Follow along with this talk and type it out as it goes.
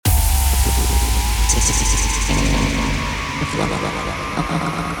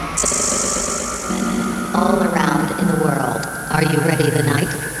all around in the world. Are you ready tonight?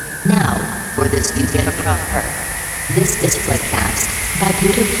 Now, for this you get a proper. This is Flickcast by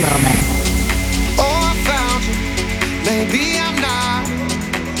Peter Flowman. Oh, I found you. Maybe I'm not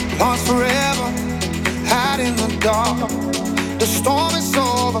lost forever, hide in the dark. The storm is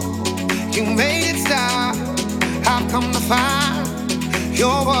over. You made it stop. I've come to find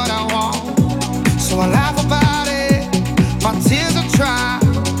you're what I want. So I laugh about it. My tears are dry.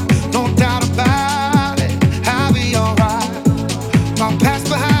 No doubt about it. I'll be alright. My past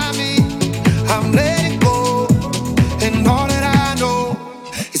behind me. I'm letting go. And all that I know,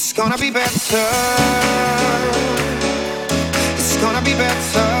 it's gonna be better. It's gonna be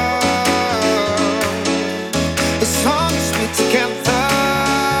better. As long as we're together,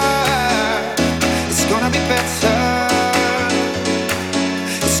 it's gonna be better.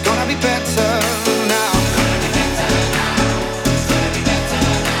 It's gonna be better now.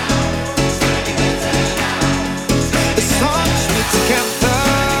 As long as we're together,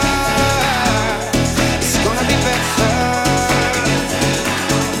 it's gonna be better.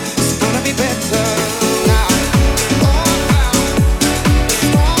 It's gonna be better now.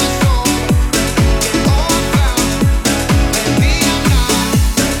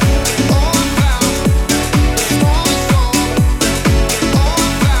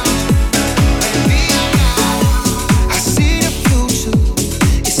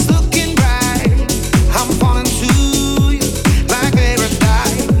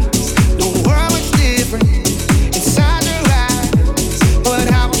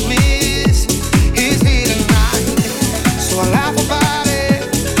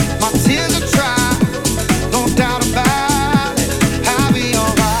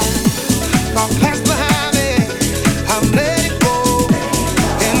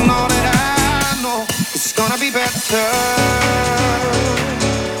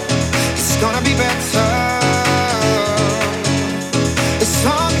 It's gonna be better. As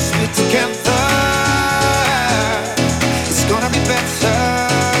long as we're together, it's gonna be better.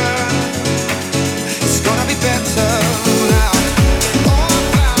 It's gonna be better now.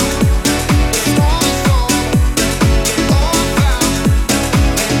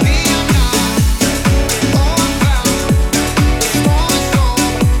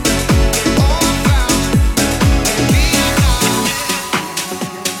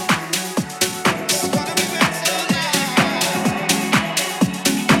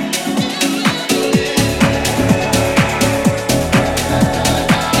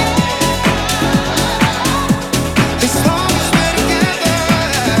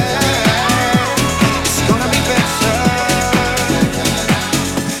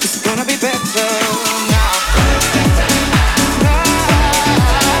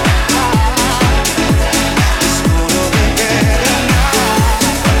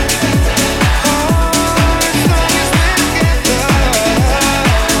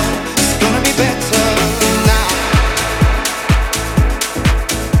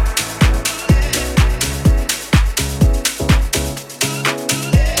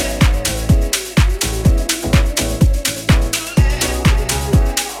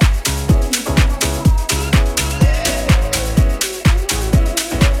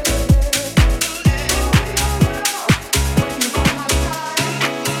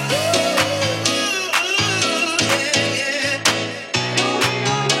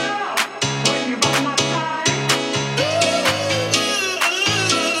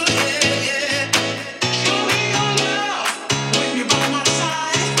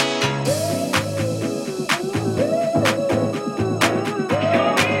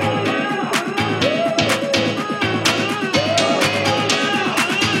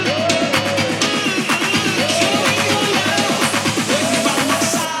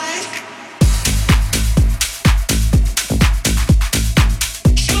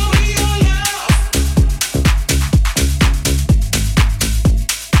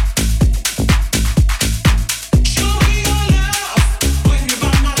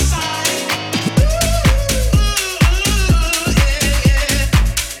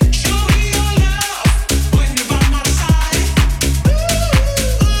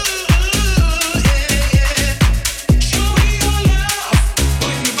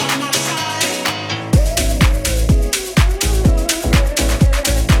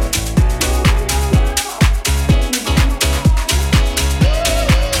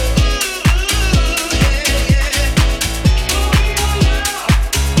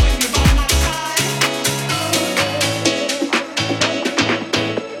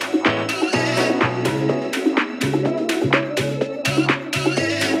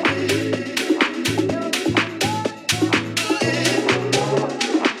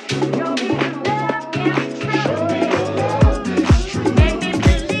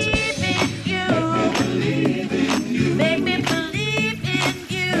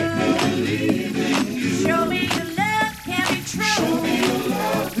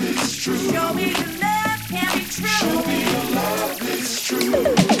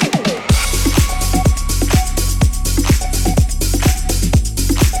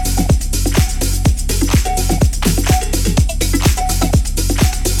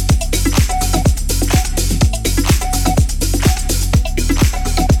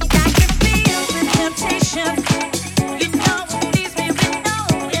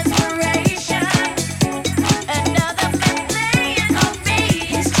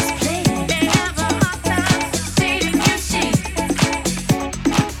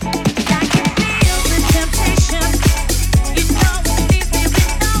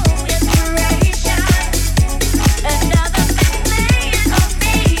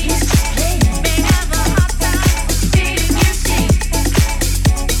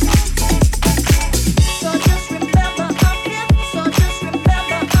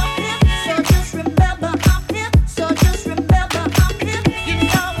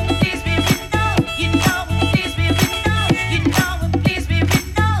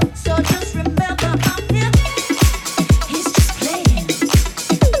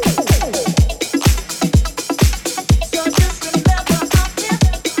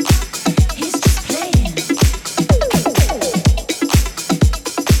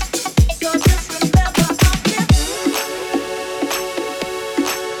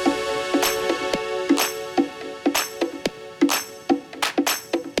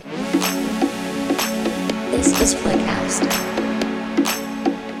 Displaycast.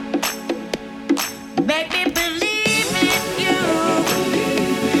 Make me believe in you.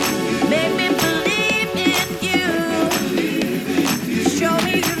 Make me believe in you. Show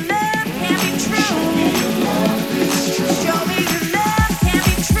me your love can be true. Show me your love can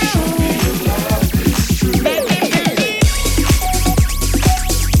be true. Make me believe.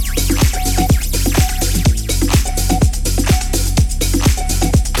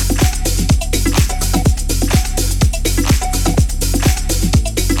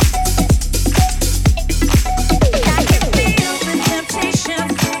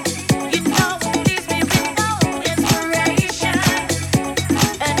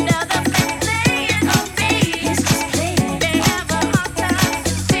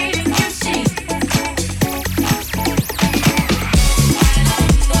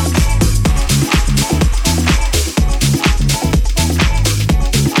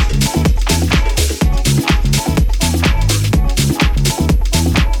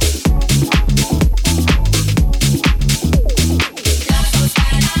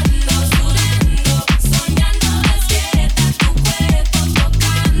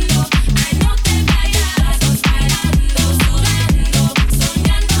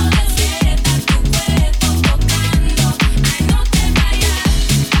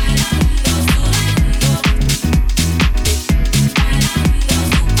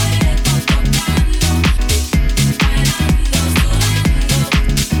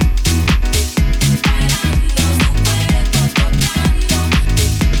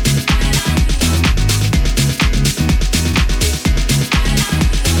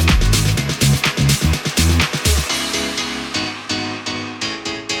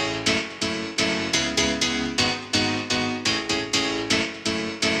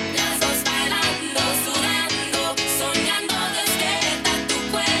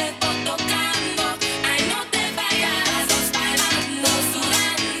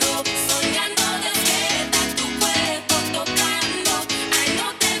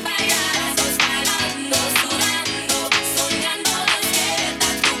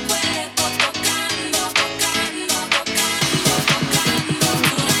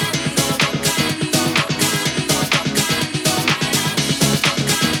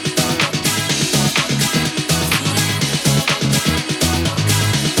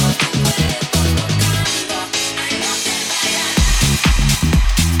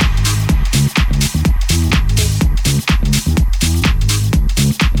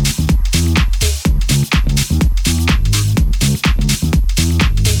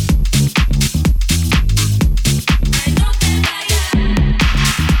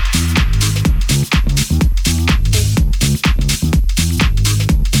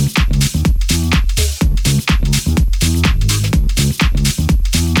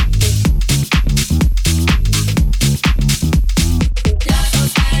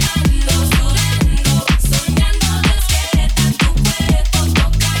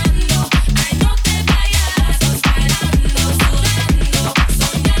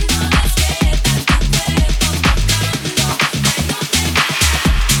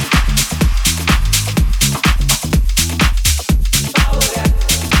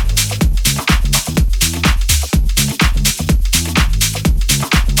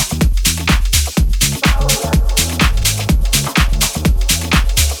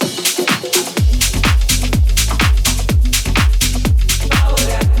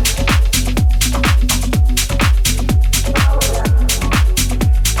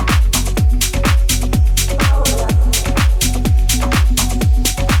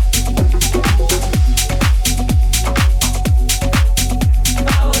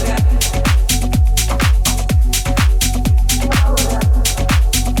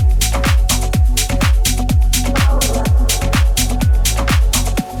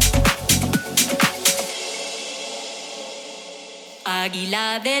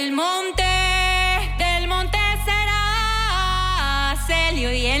 Águila del monte será, se le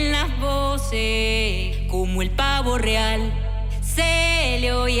oyen las voces como el pavo real. Se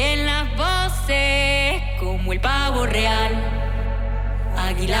le oyen las voces como el pavo real.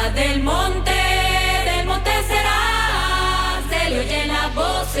 Águila del monte será, se le oyen las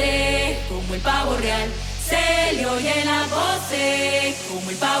voces como el pavo real. Se le oyen las voces como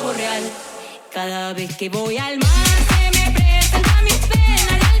el pavo real. Cada vez que voy al mar se me presenta mis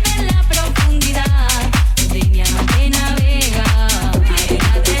penas y al ver la profundidad donde mi amante navega.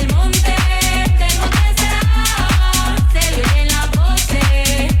 Águila del monte será, se le oyen las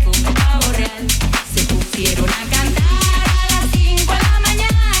voces como el pavo real. Se pusieron a cantar a las 5 de la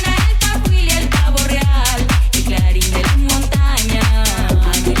mañana el papuil y el pavo real, el clarín de las montañas.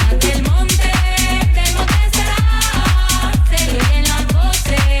 Águila del monte será,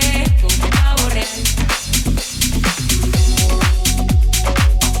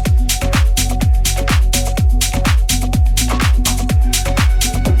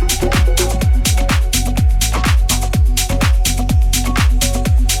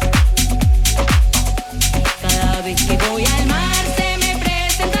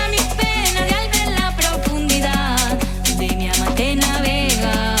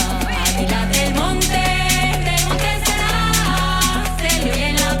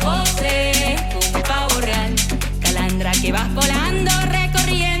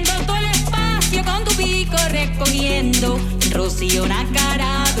 Lindo, Rocío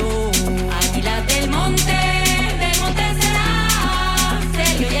Nacarado, Águilas del monte será,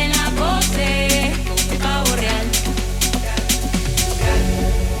 se le oyen las voces como el pavo real.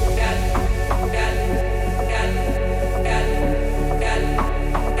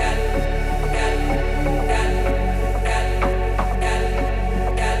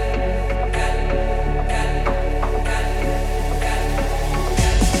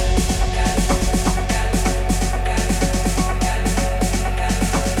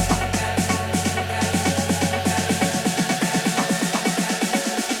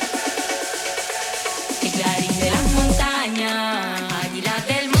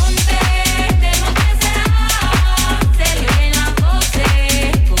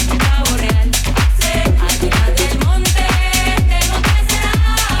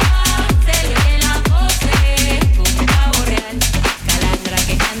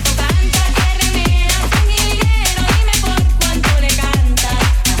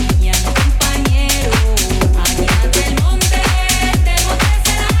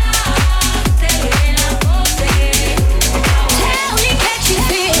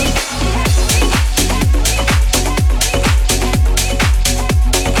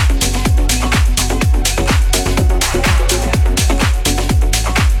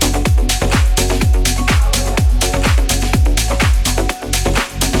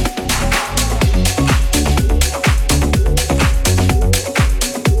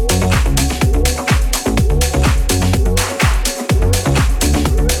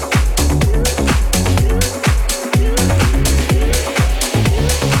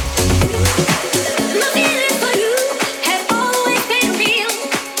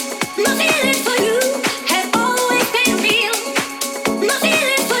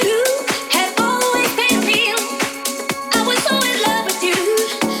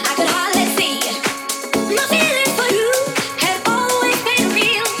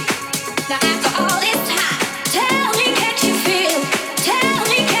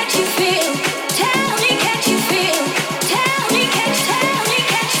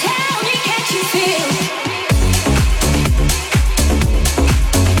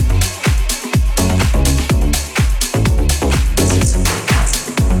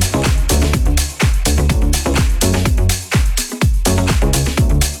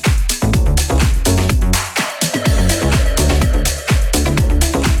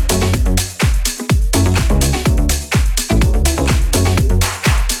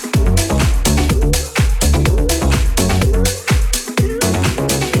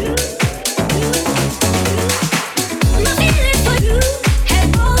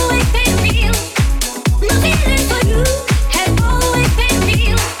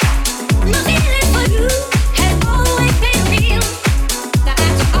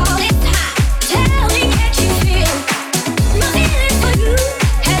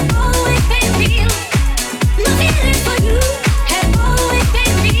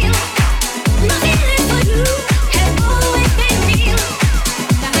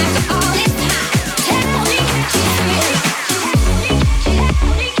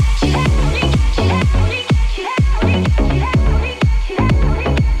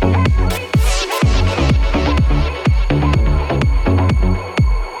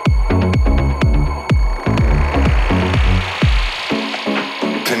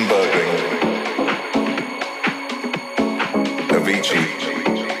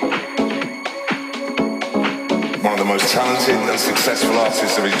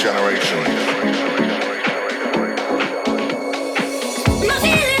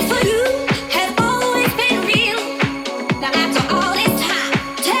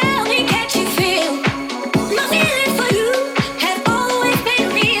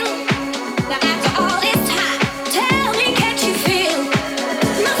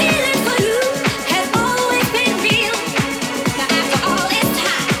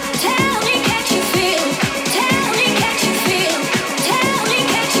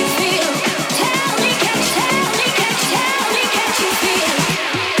 Tell me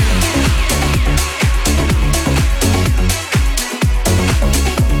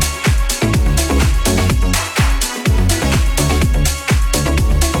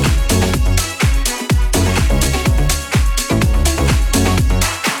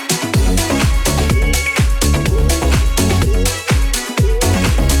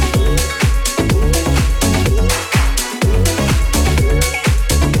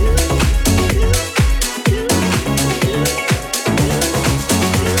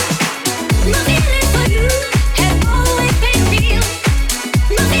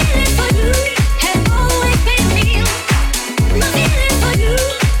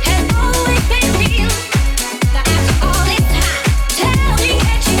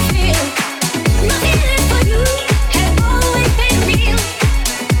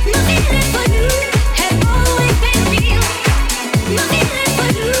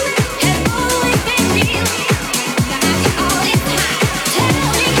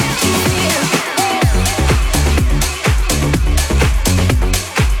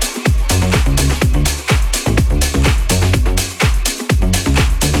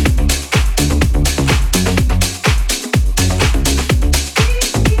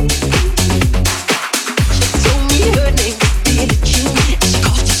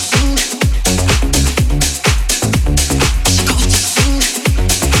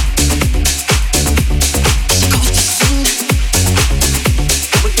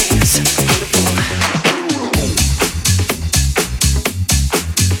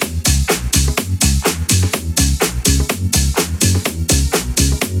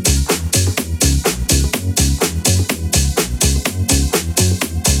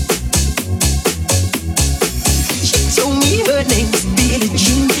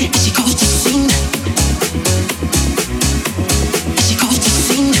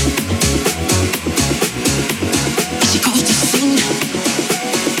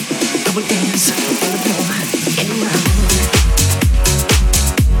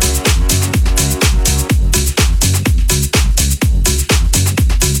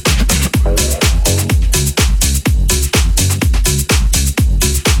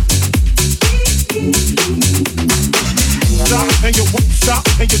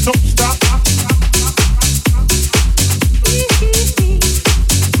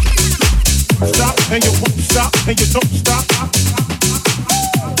and you don't stop.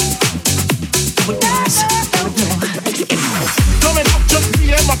 Coming up, just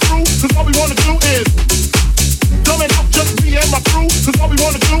me and my crew, 'cause all we wanna do is. Coming up, just me and my crew, 'cause all we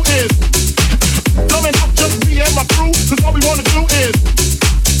wanna do is. Coming up, just me and my crew, 'cause all we wanna do is.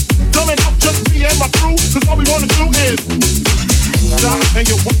 Coming up, just me and my crew, 'cause all we wanna do is. Stop and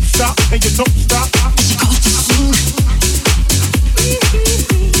you won't stop and you don't stop. She calls too soon.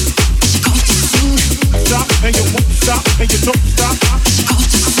 She calls too soon. Stop and you won't stop and you don't stop. She calls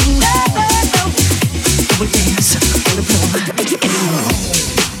too soon. We dance on the floor.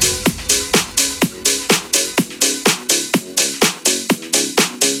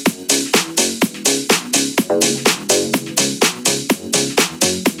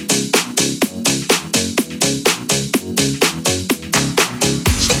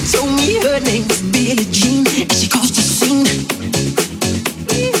 Her name was Billie Jean, and she caused a scene.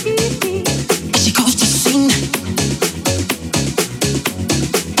 And she caused a scene.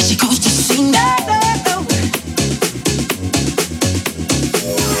 And she caused a scene.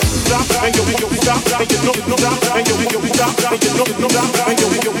 Stop and you stop and you don't stop and you stop and you don't stop and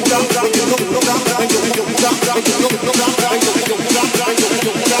you stop and you don't stop and you stop and you don't stop and you stop and you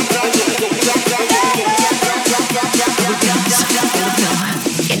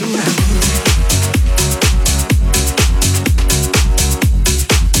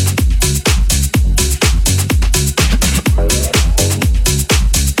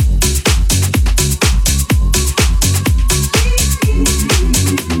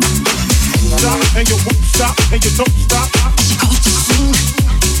and you won't stop and you don't stop. She calls too soon.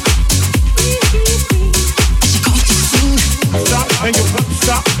 She calls too soon. Stop and you won't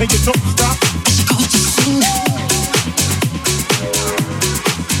stop and you don't stop. She calls too soon.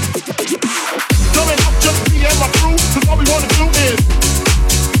 Coming up, just me and my crew, 'cause all we wanna do is.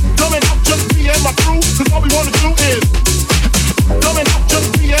 Coming up, just me and my crew, 'cause all we wanna do is. Coming up, just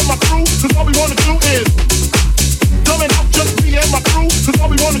me and my crew, 'cause all we wanna do is. Coming up, just me and my crew, 'cause all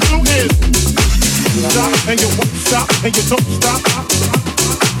we wanna do is. Stop and you won't stop and you don't stop.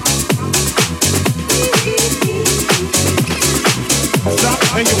 Stop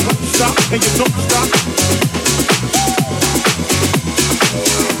and you won't stop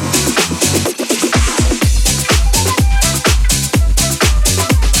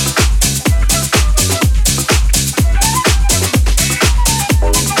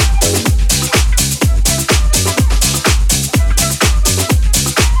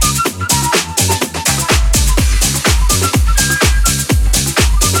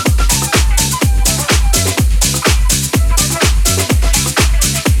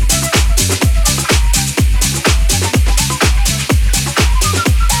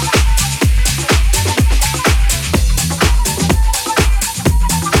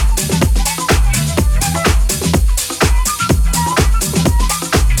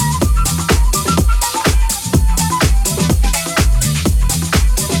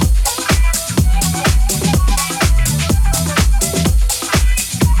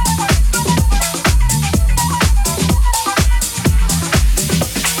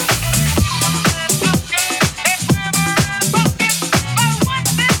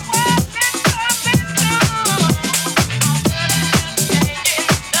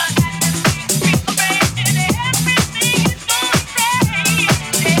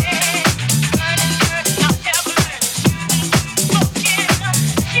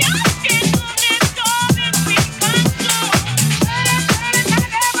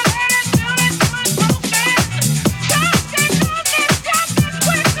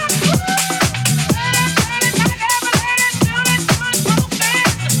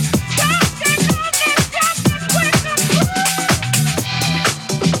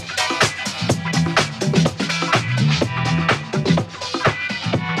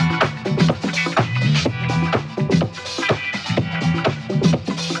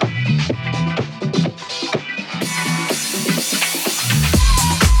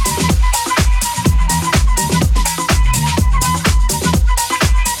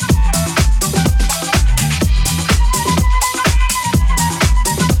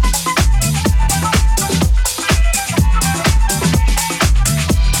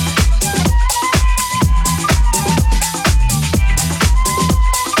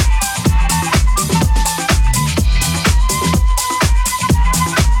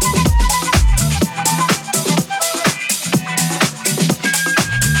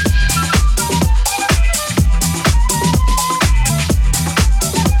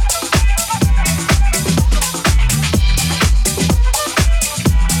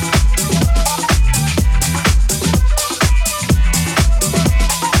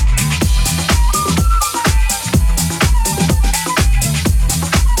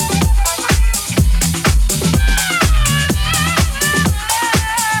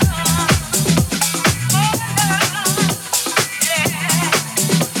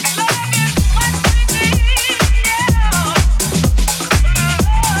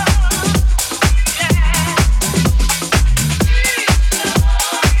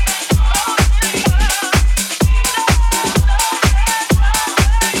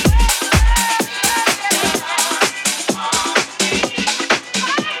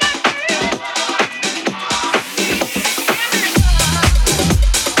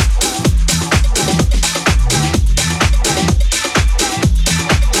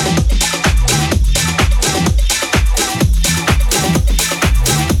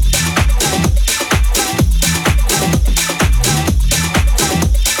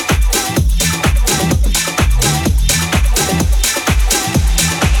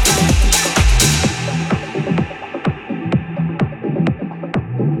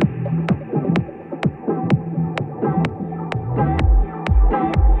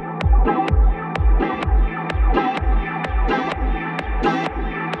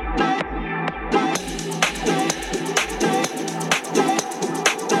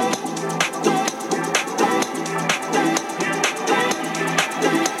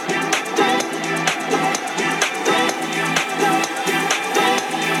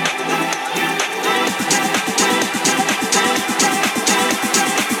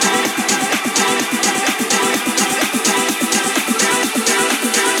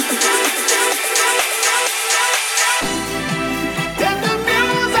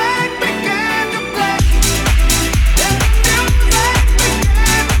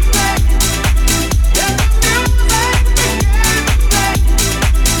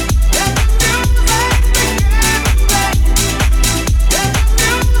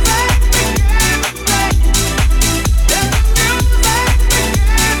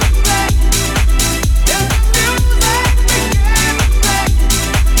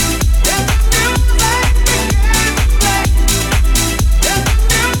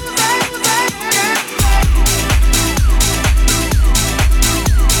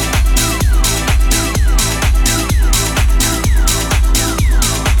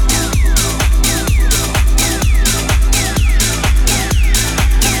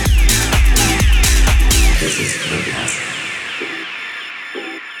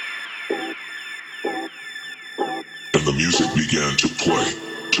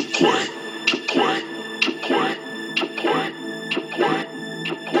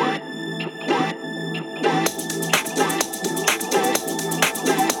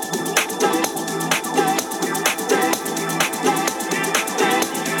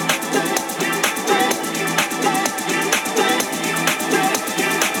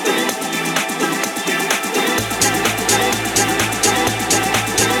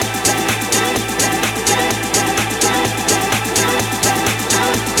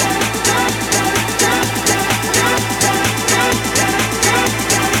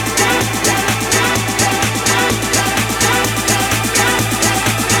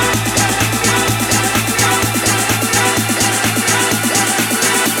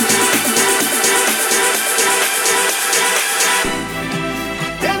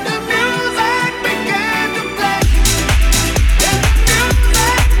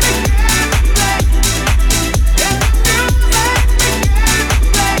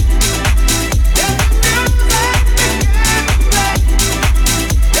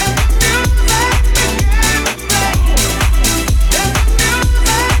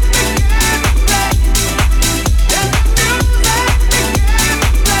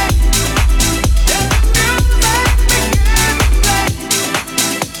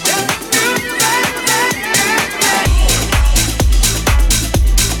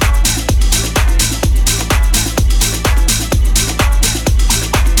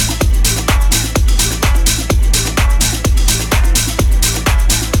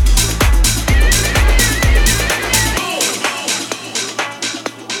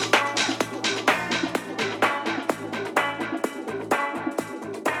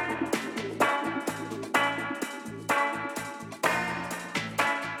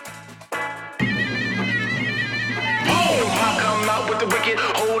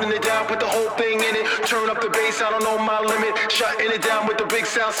whole thing in it. Turn up the bass, I don't know my limit. Shutting it down with the big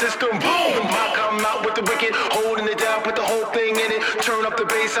sound system. Boom! I come out with the wicked, holding it down, put the whole thing in it. Turn up the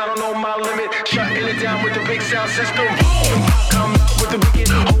bass, I don't know my limit. Shutting it down with the big sound system. Boom! I come out with the wicked,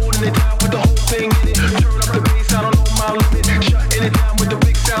 holding it down, put the whole thing in it. Turn up the bass, I don't know my limit. Shutting it down with the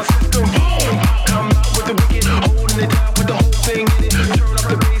big sound system. Boom! I come out with the wicked, holding it down, put the whole thing in it. Turn up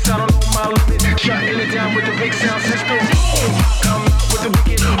the bass, I don't know my limit. Shutting it down with the big sound system. Boom! I come out with the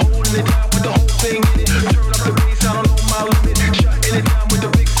wicked, holding it down, put the whole thing in it. Turn up the bass, I don't know my limit. Shutting it down with the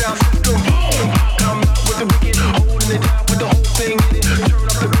big sound system. Boom! I come out with the wicked, holding it down, put the whole thing in it. Turn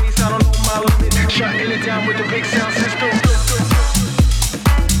up the bass, I don't know my limit. Shutting it down with the big sound system.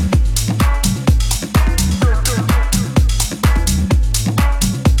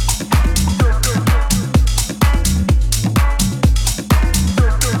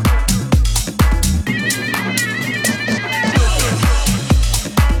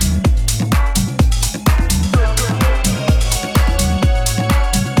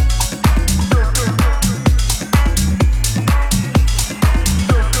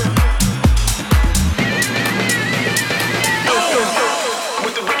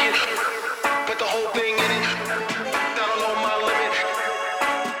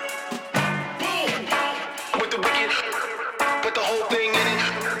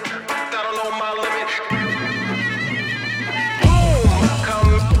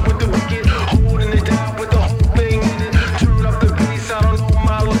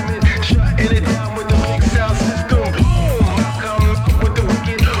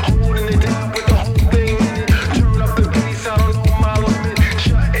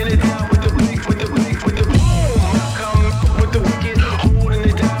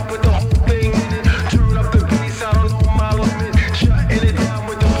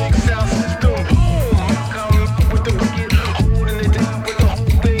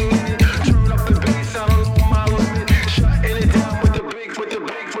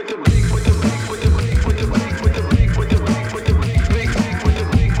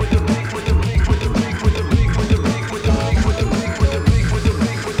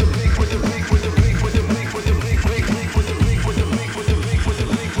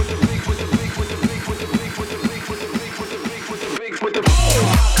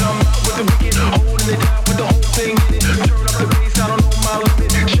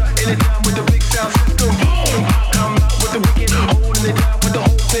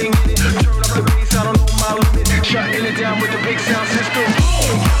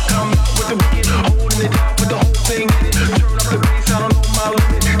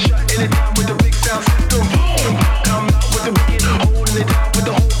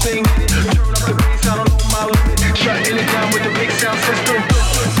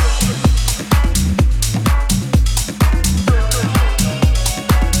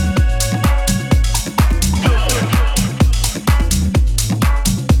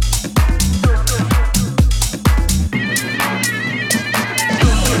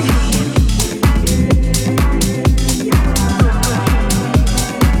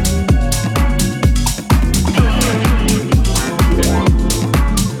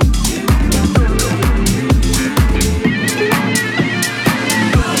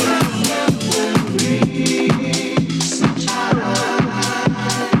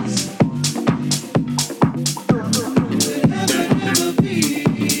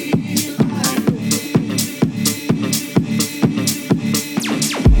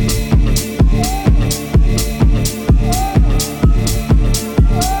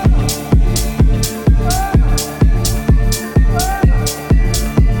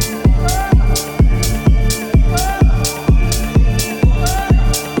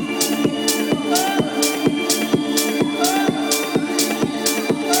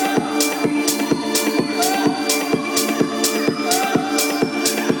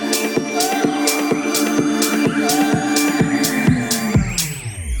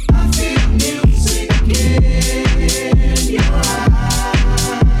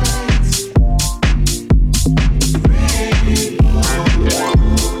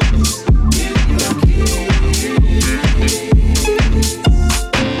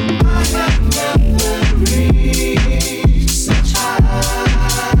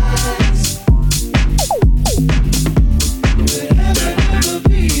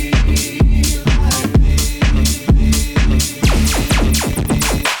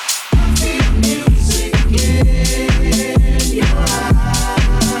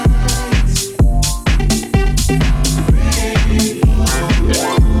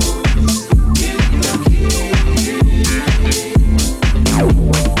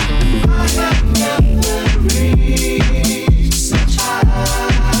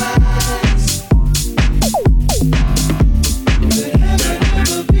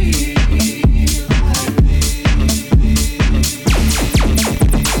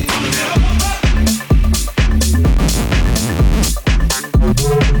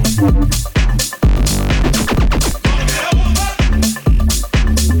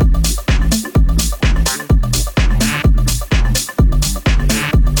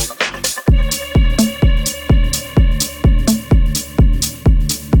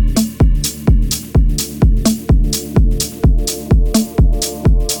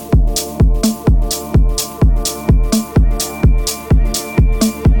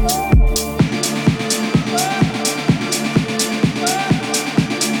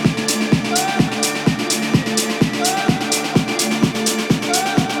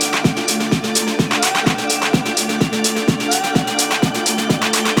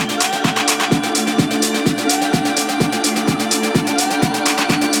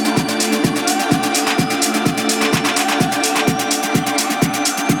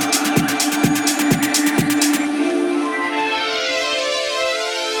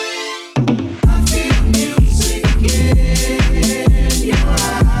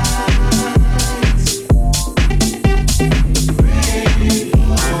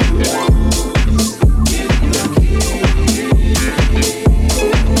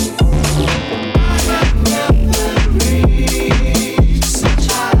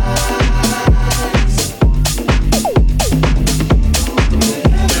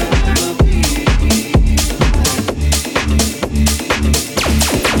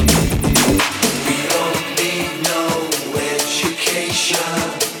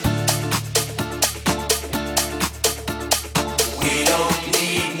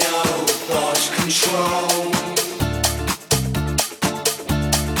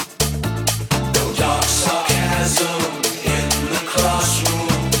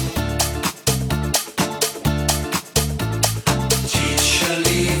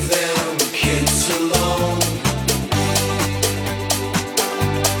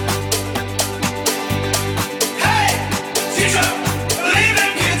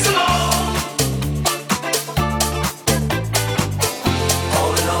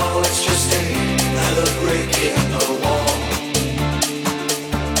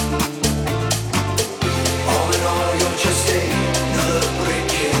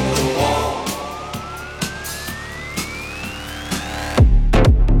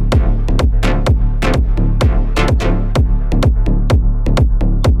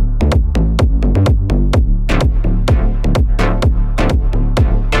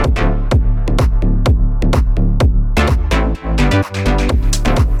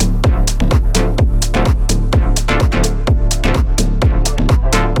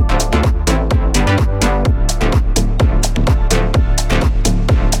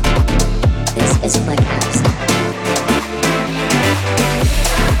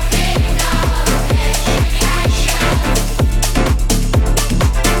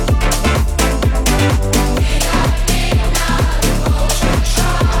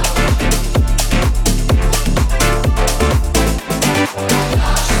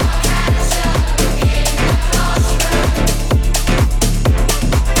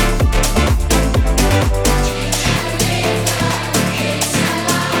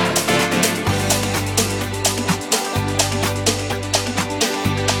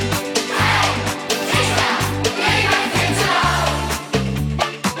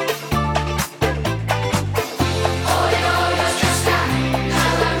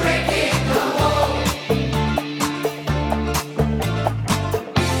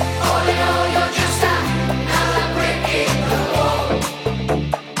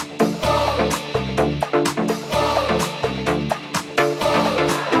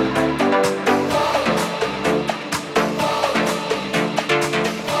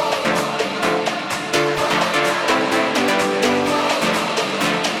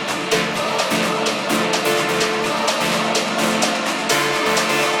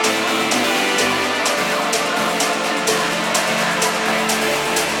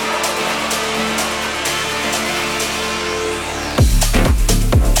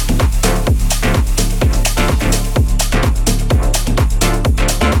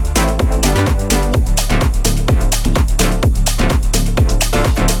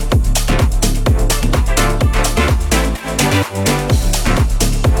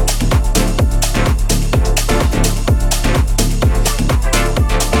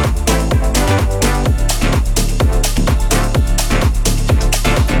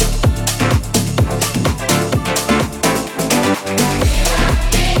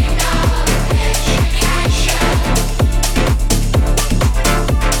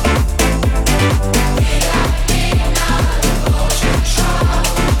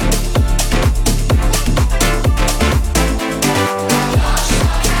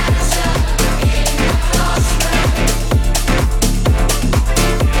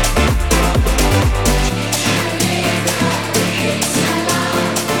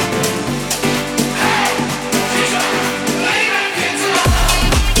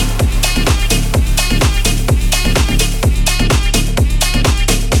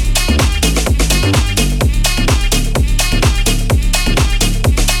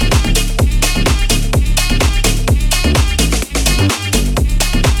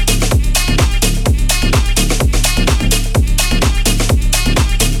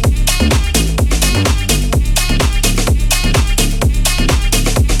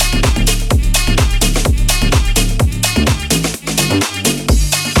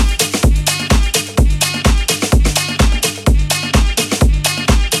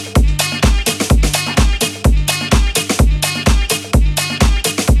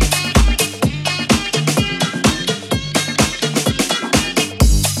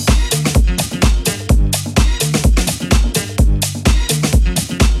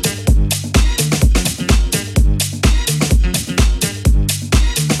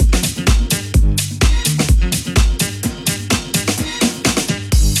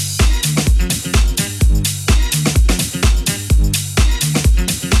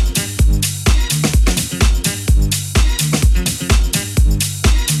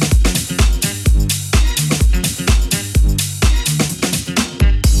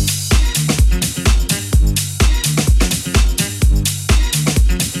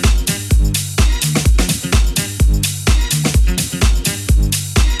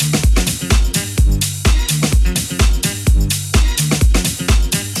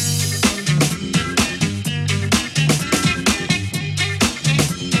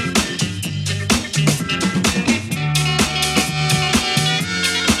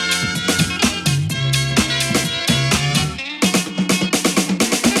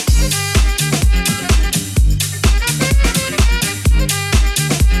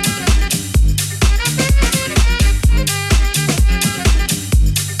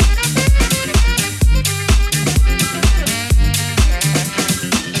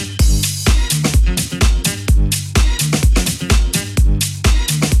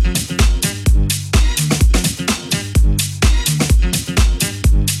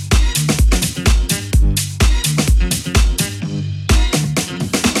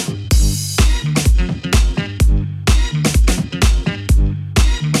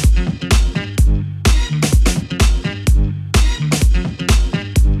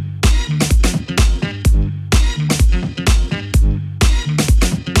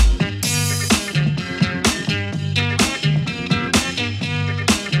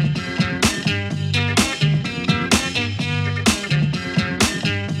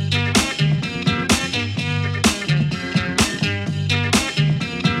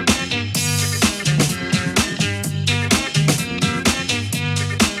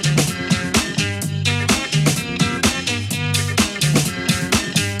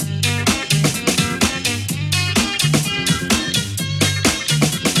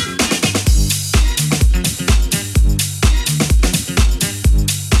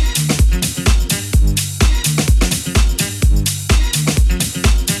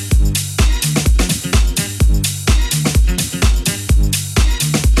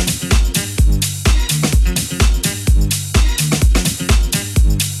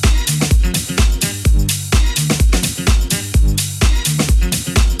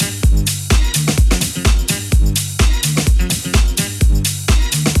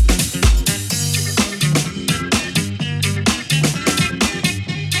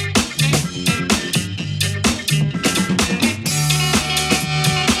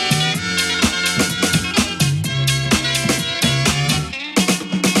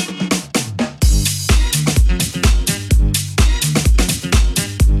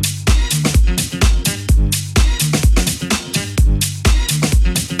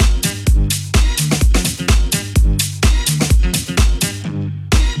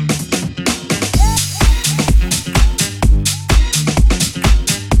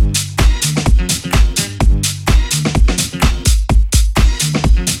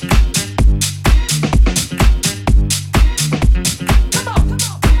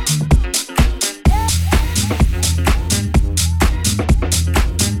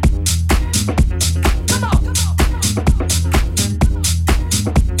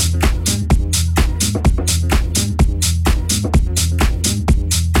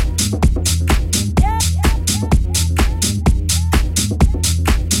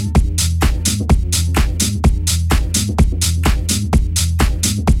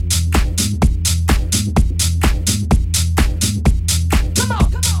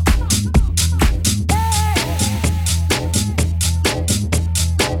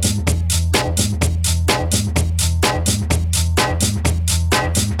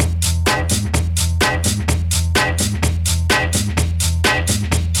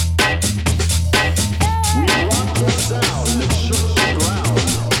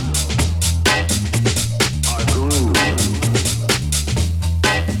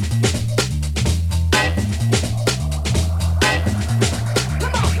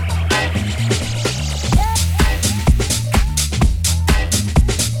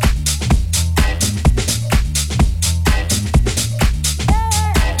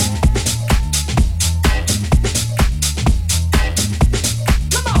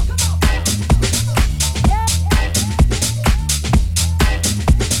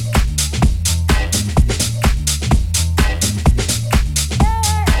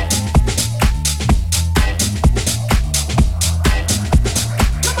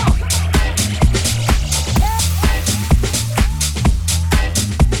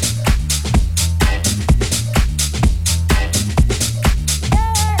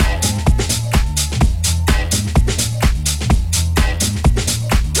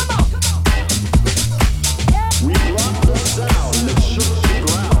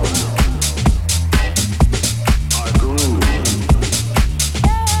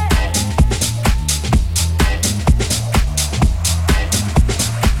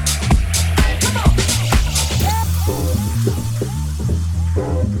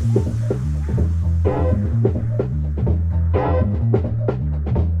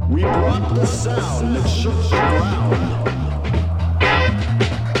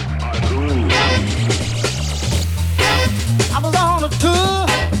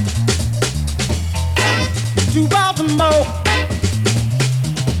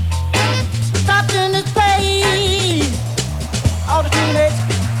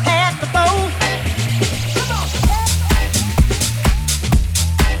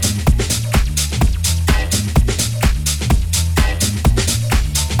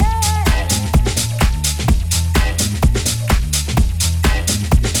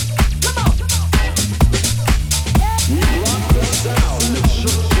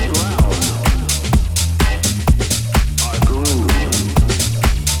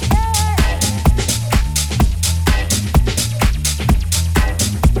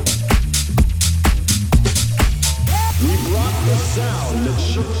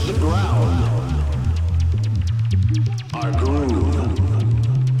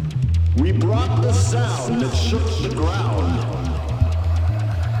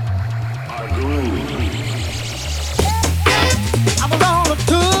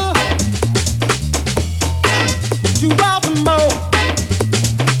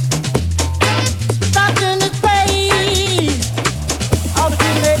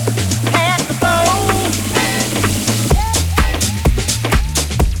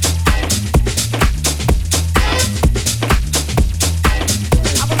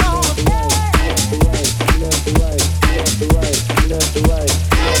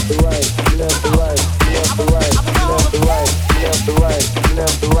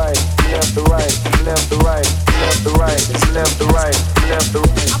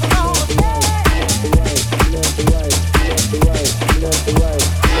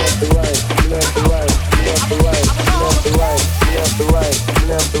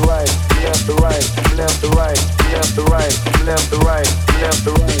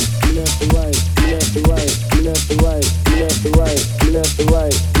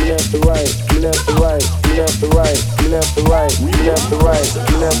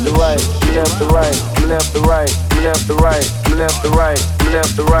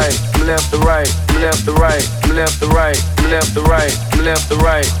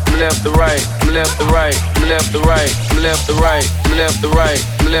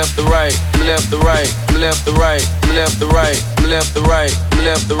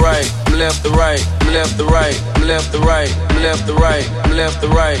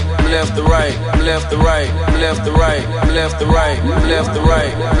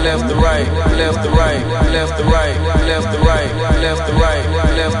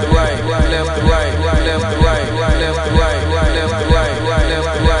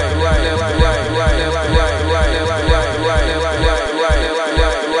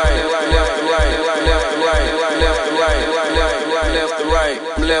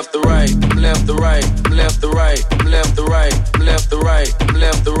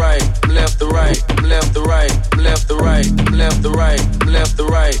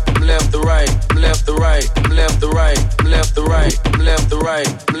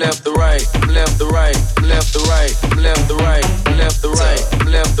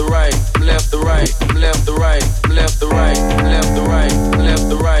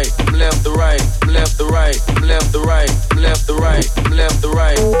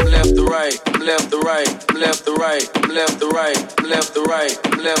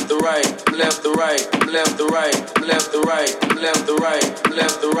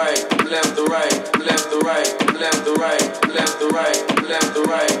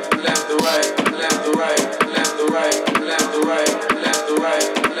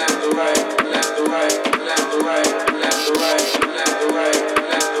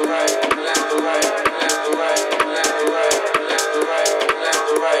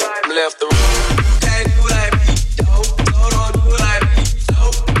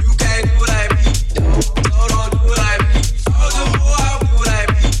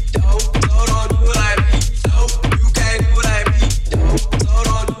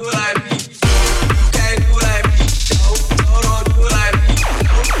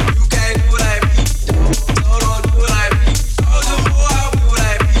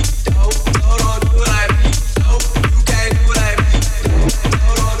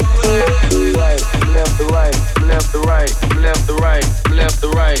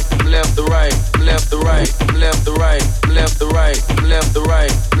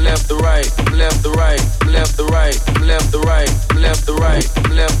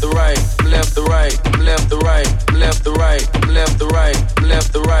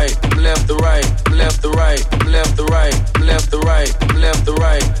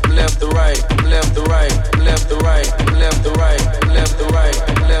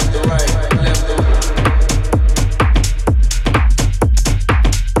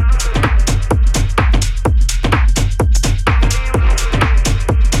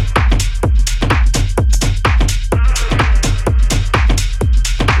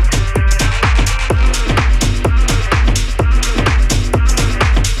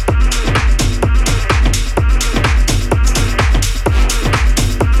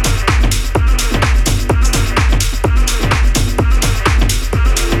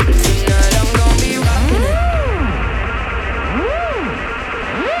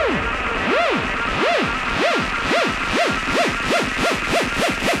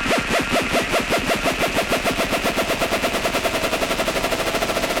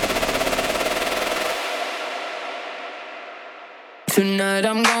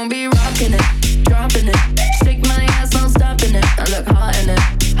 dropping it. Shake my ass, no stopping it. I look hot in it,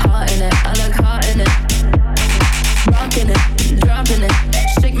 hot in it. I look hot in it. Rocking it, dropping it.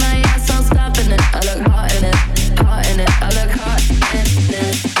 Shake my ass, no stopping it. I look hot in it, hot in it. I look hot in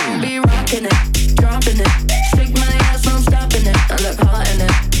it. Be rocking it, dropping it. Shake my ass, no stopping it. I look hot in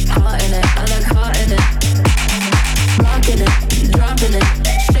it, hot in it. I look hot in it. Rocking it, dropping it.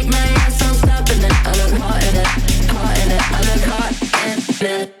 Shake my ass, no stopping it. I look hot in it, hot in it. I look hot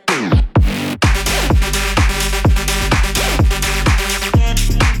in it.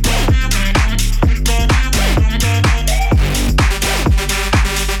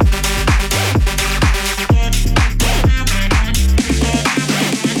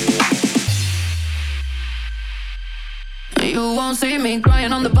 You won't see me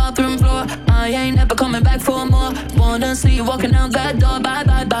crying on the bathroom floor. I ain't never coming back for more. Wanna see you walking out that door. Bye,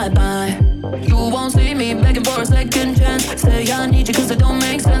 bye, bye, bye. You won't see me begging for a second chance. Say I need you cause it don't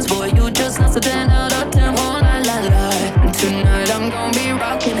make sense. Boy, you just lost a 10 out of 10. Oh, la, la, la. Tonight I'm gonna be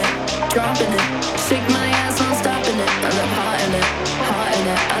rocking it, dropping it. Shake my ass, I'm stopping it. I look hot in it, hot in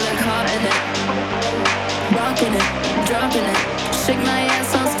it. I look hot in it. Rocking it, dropping it. Shake my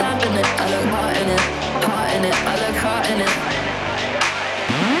ass, I'm stopping it. I look hot in it, hot in it. I look hot in it.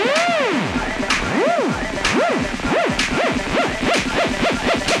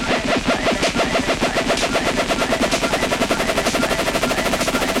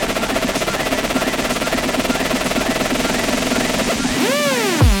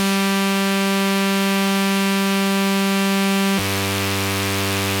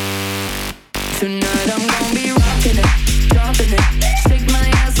 Tonight I'm gonna be rocking it, dropping it. Shake my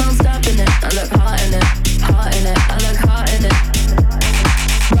ass, I'm stopping it. I look hot in it, hot in it. I look hot in it.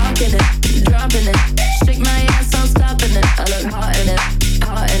 Rocking it, dropping it. Shake my ass, I'm stopping it. I look hot in it,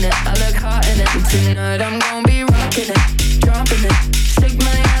 hot in it. I look hot in it. Tonight I'm gonna be rocking it, dropping it. Shake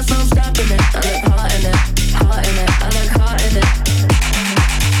my ass, I'm stopping it. I look hot in it, hot in it. I look hot in it.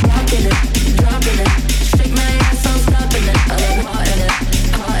 Rocking it, dropping it. Shake my ass, I'm stopping it. I look hot in it,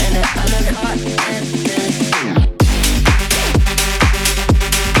 hot in it. I look hot in it.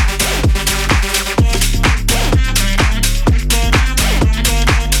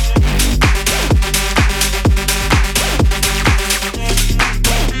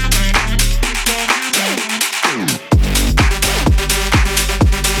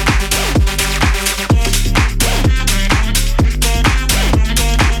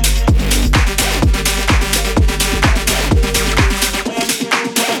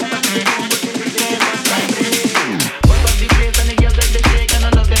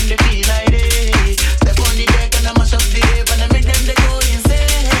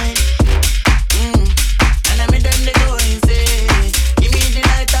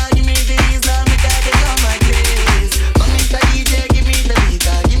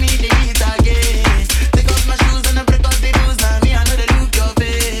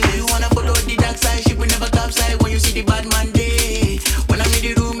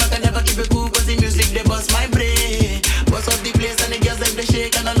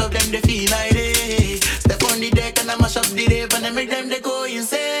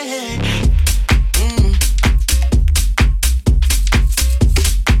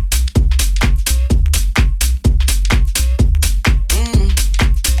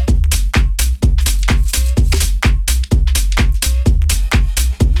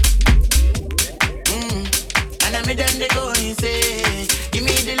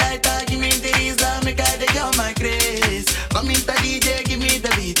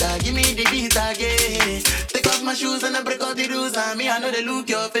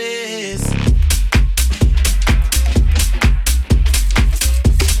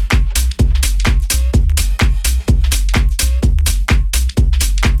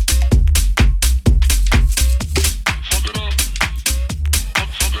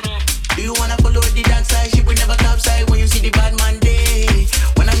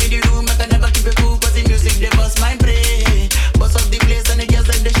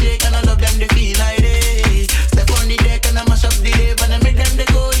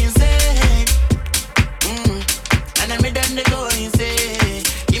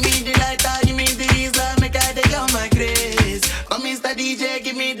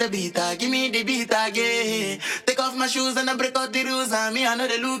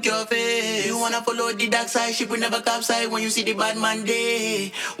 Ship will never capsize when you see the bad man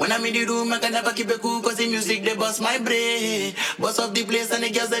day. When I'm in the room, I can never keep it cool cause the music they bust my brain. Bust up the place and the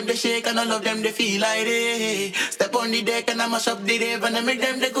girls them they shake and all of them they feel like they step on the deck and I mash up the rave and I make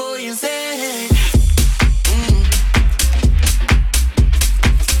them they go insane.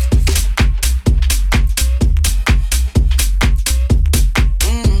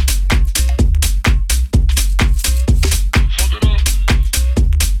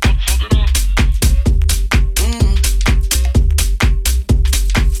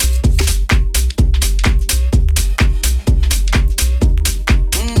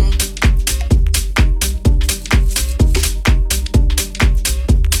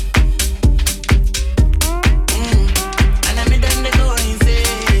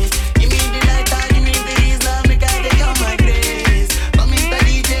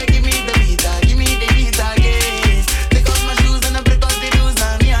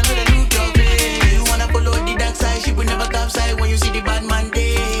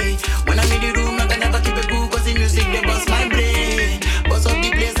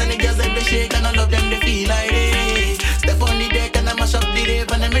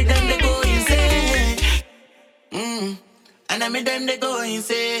 me them they go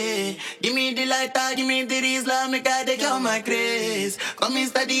insane. Give me the lighter, give me the Rizla, make I take out my grace. Come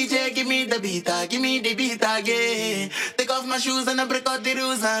Mr. DJ, give me the beat, give me the beat again. Take off my shoes and I break out the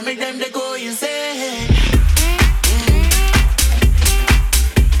rules and make them they go insane.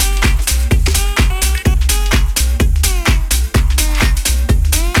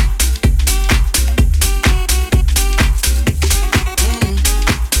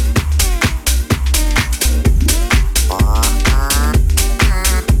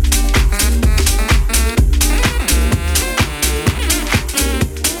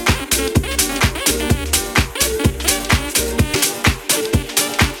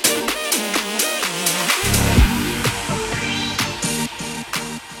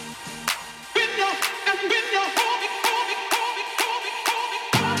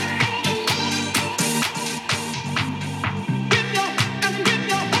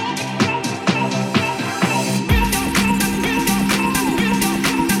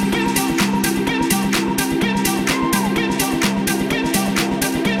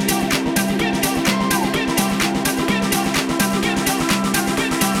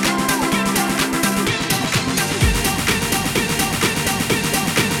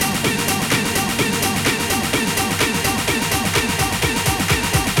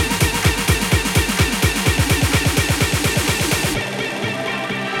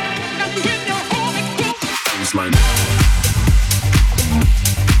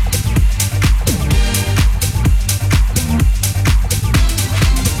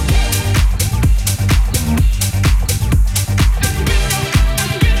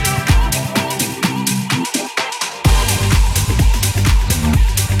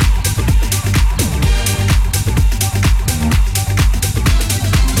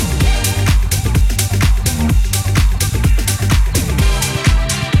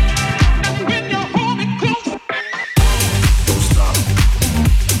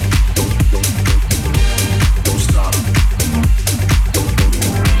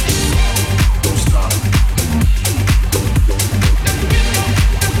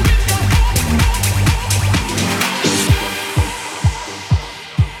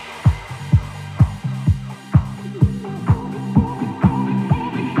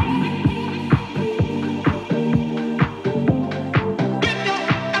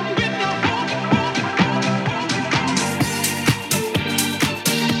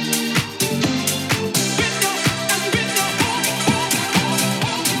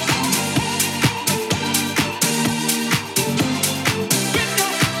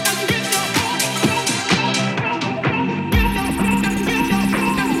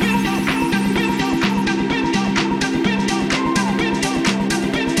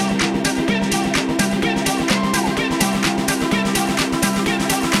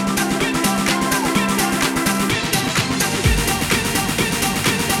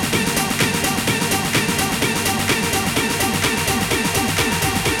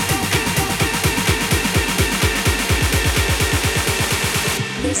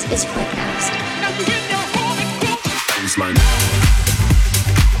 This is Footcast.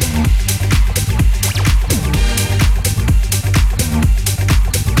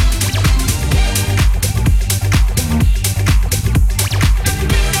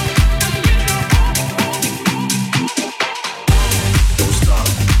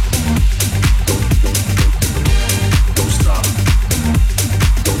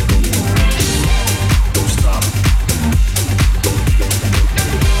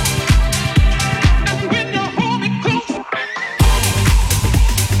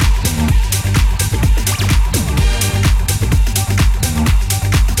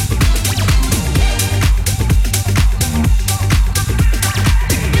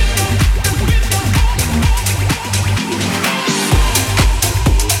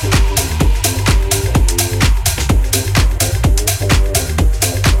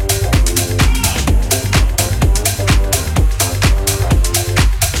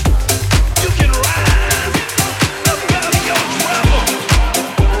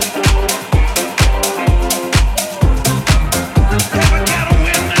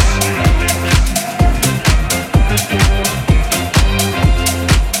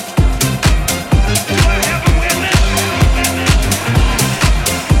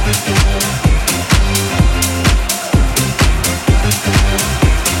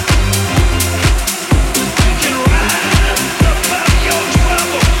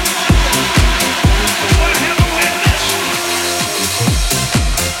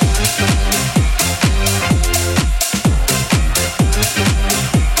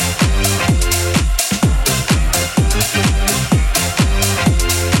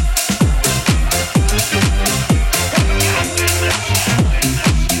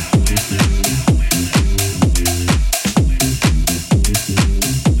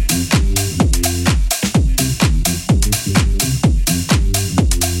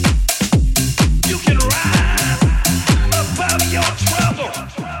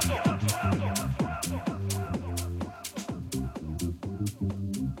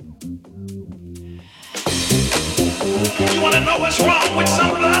 You wanna know what's wrong with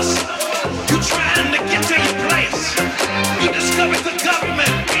some of us? You trying to get to your place. You discovered the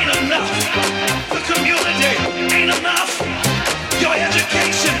government ain't enough. The community ain't enough. Your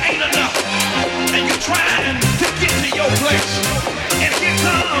education ain't enough. And you're trying to get to your place. And here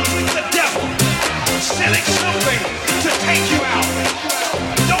comes the devil, selling something to take you out.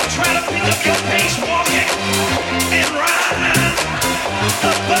 Don't try to pick up your pace walking and ride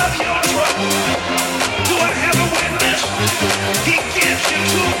above your trouble. Do I have a witness? He gives you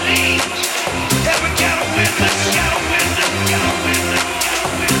two names. Ever got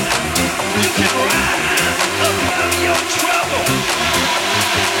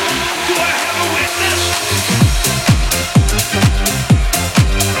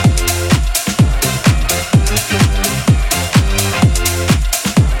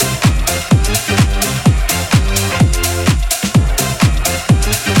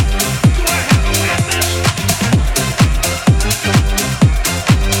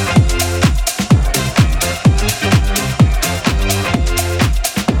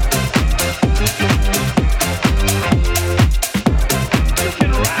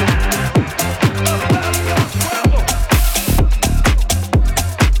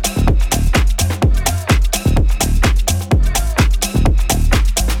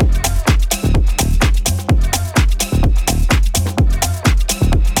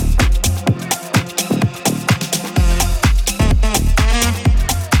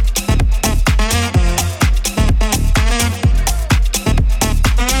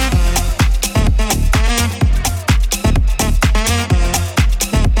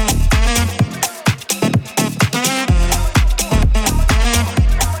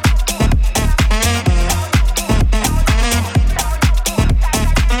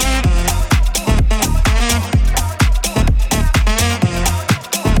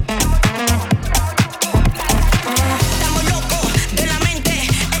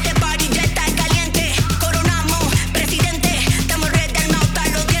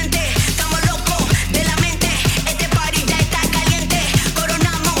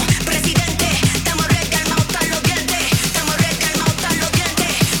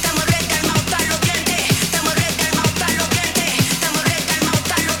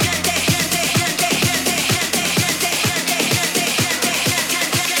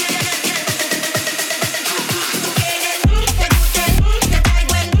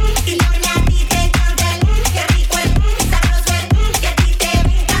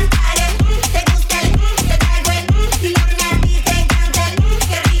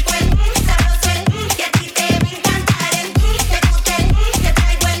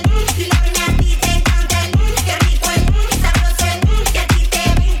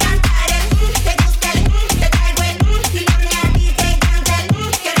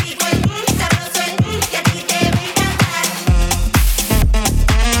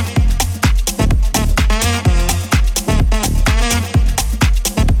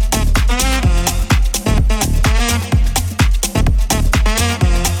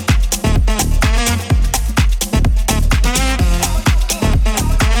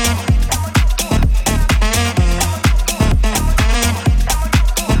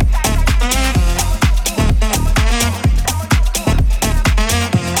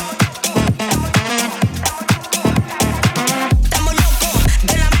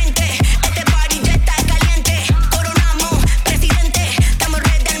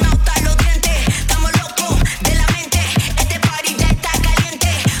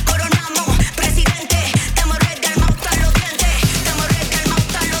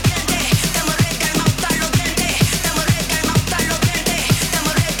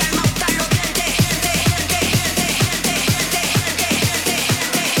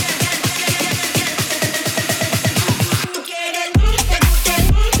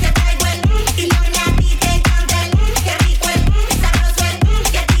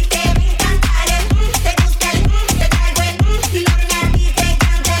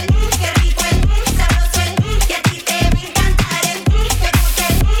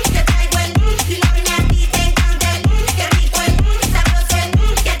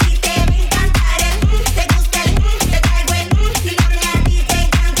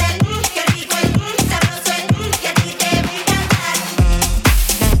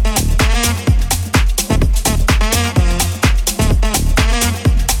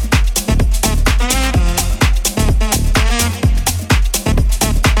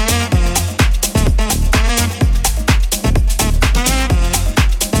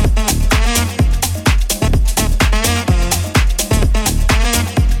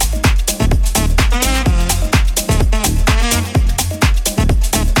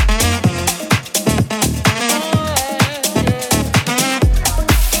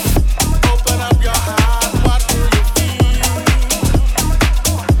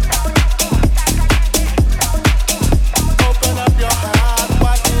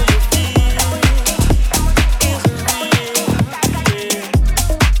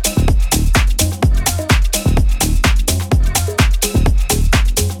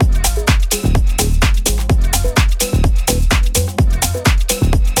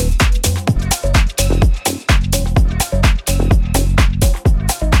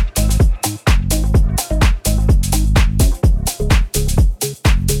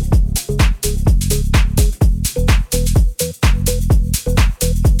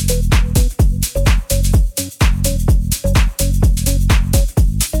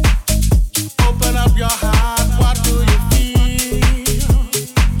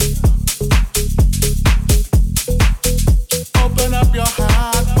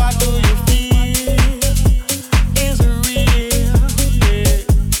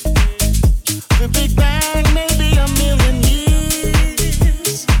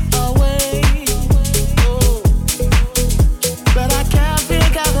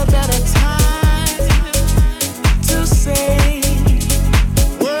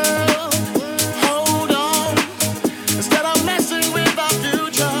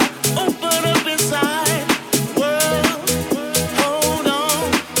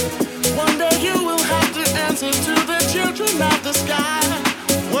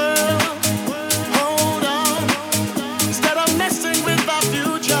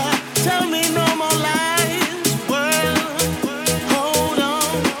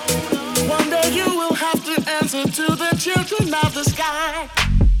children of the sky.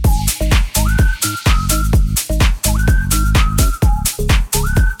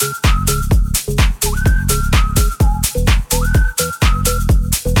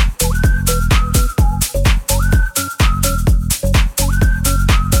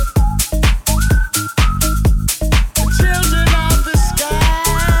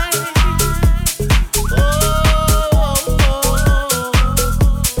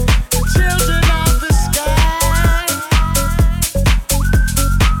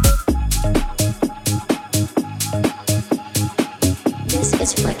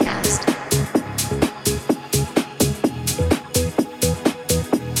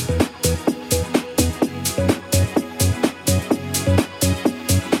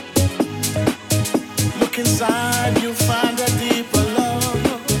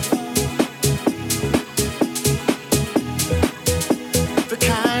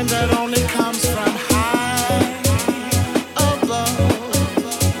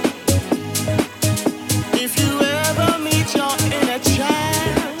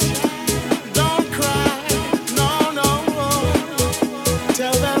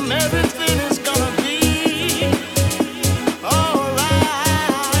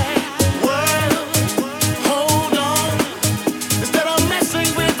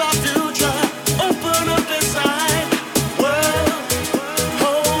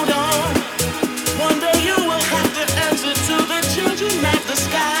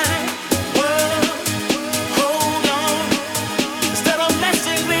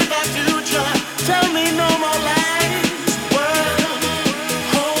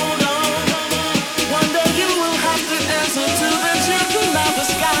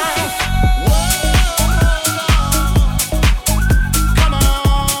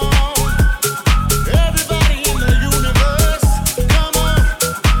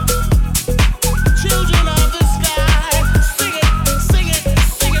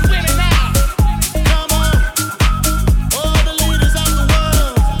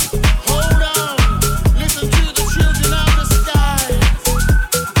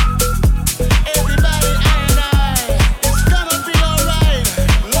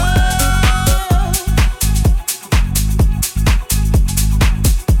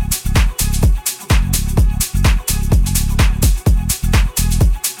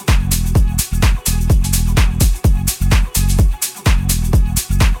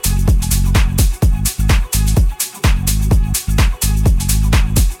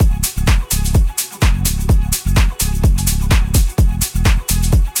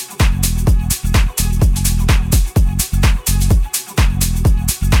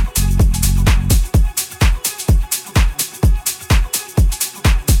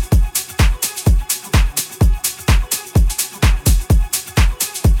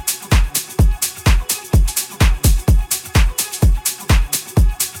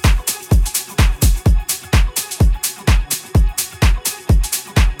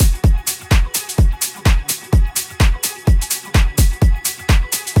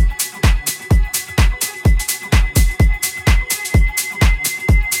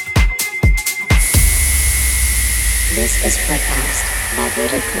 This is Forecast by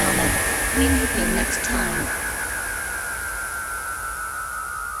Buddha Flowman. We meet you next time.